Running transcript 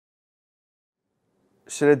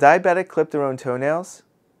Should a diabetic clip their own toenails?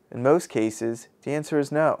 In most cases, the answer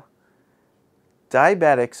is no.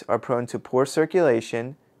 Diabetics are prone to poor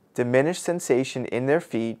circulation, diminished sensation in their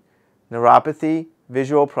feet, neuropathy,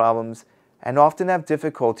 visual problems, and often have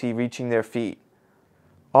difficulty reaching their feet.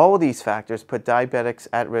 All of these factors put diabetics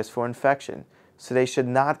at risk for infection, so they should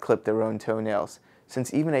not clip their own toenails,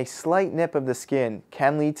 since even a slight nip of the skin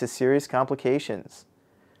can lead to serious complications.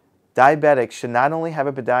 Diabetics should not only have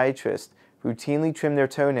a podiatrist routinely trim their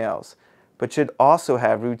toenails, but should also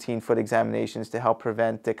have routine foot examinations to help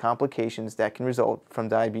prevent the complications that can result from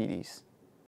diabetes.